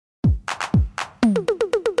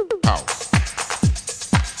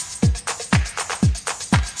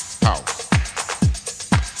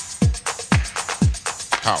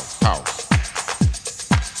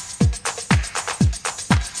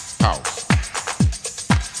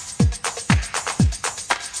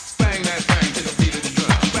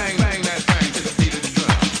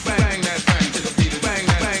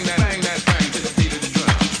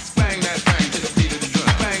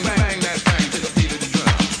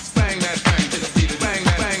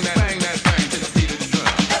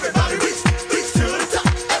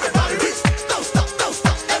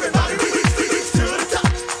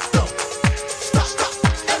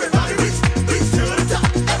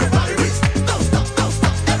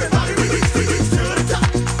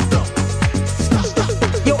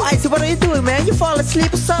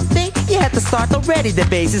sleep or something? You had to start already, the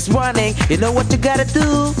bass is running. You know what you gotta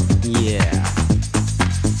do? Yeah.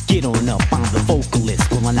 Get on up, I'm the vocalist,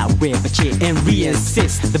 pulling out grab a chair and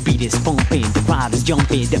re-insist. The beat is pumping, the crowd is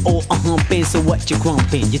jumping, they're all humping. So what you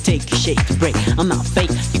grumping? You take your shake, you break. I'm not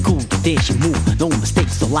fake, you cool, you dance, you move. No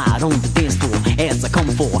mistakes, so loud on the dance floor as I come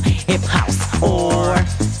for hip house or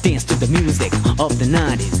dance to the music of the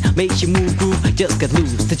 90s. Makes you move, groove, just get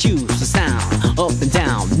loose to choose the sound. Up and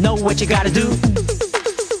down, know what you gotta do.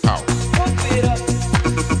 House. Pump it up.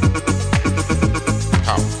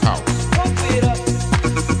 House. Pump it up.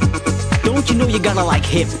 Don't you know you gotta like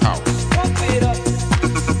hip? House. Pump it up.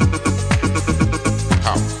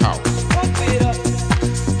 House. Pump it up.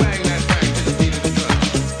 Bang that bang to the beat of the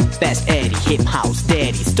drum. That's Eddie, hip house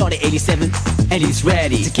daddy. Started 87 and he's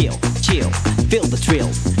ready to kill, chill, feel the thrill.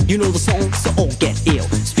 You know the song, so all get ill.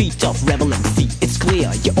 Street of rebel MC, it's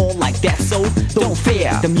clear. You all like that, so don't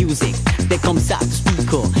fear. The music that comes out the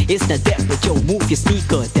speaker, it's not death, but yo, move your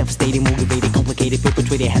sneaker. Devastating, motivated, complicated,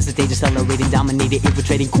 perpetrated, hesitated, accelerated, dominated,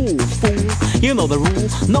 infiltrating, cool, fool. You know the rule,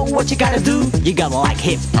 know what you gotta do. You gotta like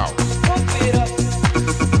hip. House. Pump it up.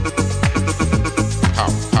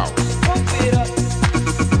 House. Pump it up.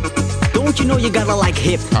 Don't you know you gotta like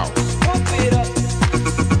hip? House. Pump it up.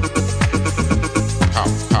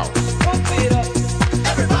 House. Pump it up.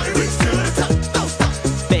 Everybody reach to the top. Don't stop.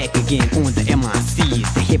 Back again on the MIC,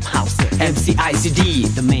 the hip house, MC Icy-D,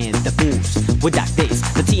 the man that moves with that bass.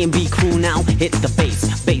 The TMB crew now hit the bass,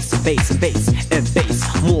 bass, bass, bass, and bass,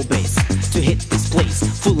 more bass to hit this place.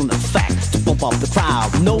 Full in effect to bump up the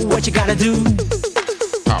crowd. Know what you gotta do?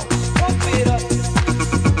 House. Pump it up.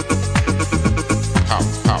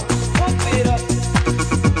 House. Pump it up.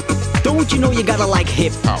 Don't you know you gotta like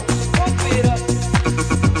hip? House. Pump it up.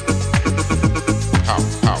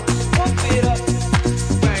 House. Pump it up.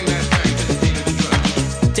 Bang that bang to the beat of the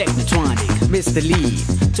drum. Technotronic, Mr. Lee,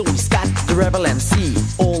 Tony Scott, The rebel MC.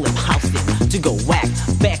 all in housing to go whack.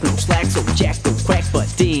 Back no slack, so jack don't crack, but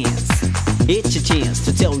dance. It's your chance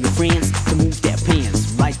to tell your friends to move their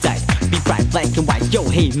pants right tight. Be bright, black and white. Yo,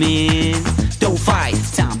 hey man, don't fight.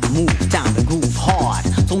 Time to move, time to groove hard.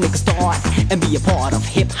 So make a start and be a part of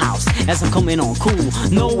hip house. As I'm coming on cool,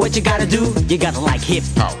 know what you gotta do. You gotta like hip.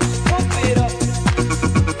 House. Pump it up.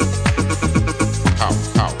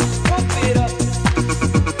 House. Pump it up.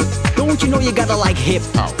 Don't you know you gotta like hip?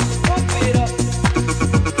 House. Pump it up.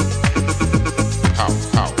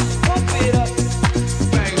 House. Pump it up.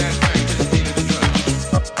 Bang that bang to the beat of the drum.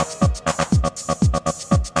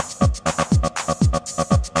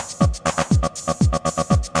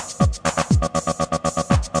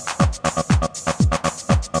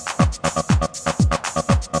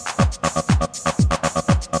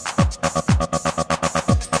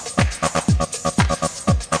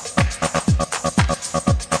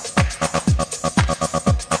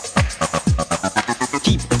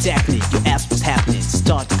 Keep attacking, your ass was happening.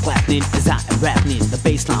 Start clapping as I am rapping. The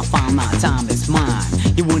baseline, find my time, it's mine.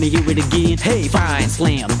 You wanna hear it again? Hey, fine,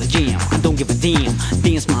 slam the jam. I don't give a damn.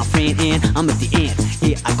 Dance, my friend, and I'm at the end.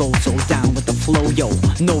 Yeah, I go so down with the flow, yo.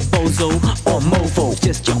 No bozo or mofo.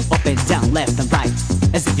 Just jump up and down, left and right,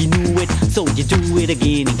 as if you knew it. So you do it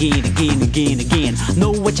again, again, again, again, again.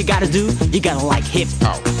 Know what you gotta do? You gotta like hip.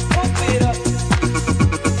 House. Pump it up.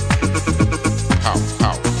 House.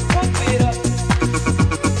 Pump it up.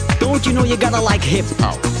 Don't you know you gotta like hip?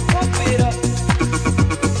 House. Pump it up.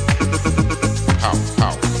 House.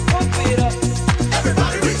 Pump it up.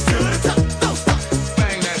 Everybody reach to the top. Don't stop.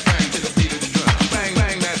 Bang that bang to the beat of the drum.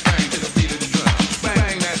 Bang that bang to the beat of the drum.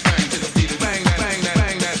 Bang that bang to the beat of bang that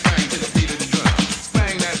bang that bang to the beat of the drum.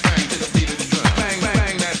 Bang that bang to the beat of the drum.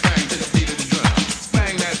 Bang that bang to the beat of the drum.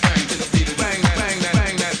 Bang that bang to the beat of bang that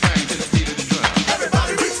bang that bang to the beat of the drum.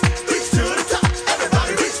 Everybody reach to the top.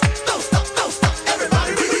 Everybody reach. Don't stop.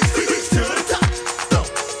 Everybody reach to the top. Don't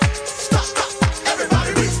stop.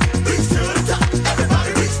 Everybody reach to the top.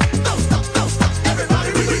 Everybody reach. Don't stop. Everybody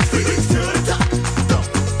reach to the top. Don't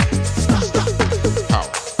stop.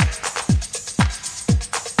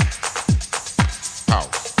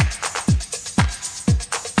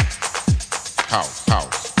 House. House.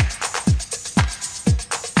 House.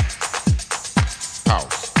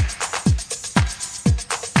 House.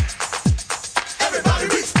 Everybody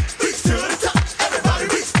reach to the top. Everybody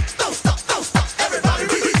reach. Don't stop. Everybody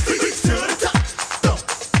reach to the top. Don't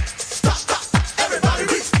stop. Everybody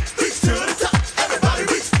reach to the top. Everybody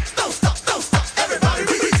reach. Don't stop. Everybody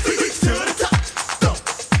reach to the top. Don't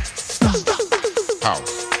stop.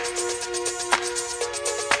 House.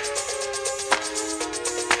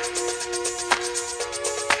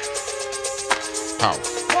 House.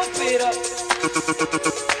 Pump it up.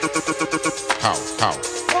 House.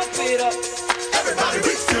 Pump it up.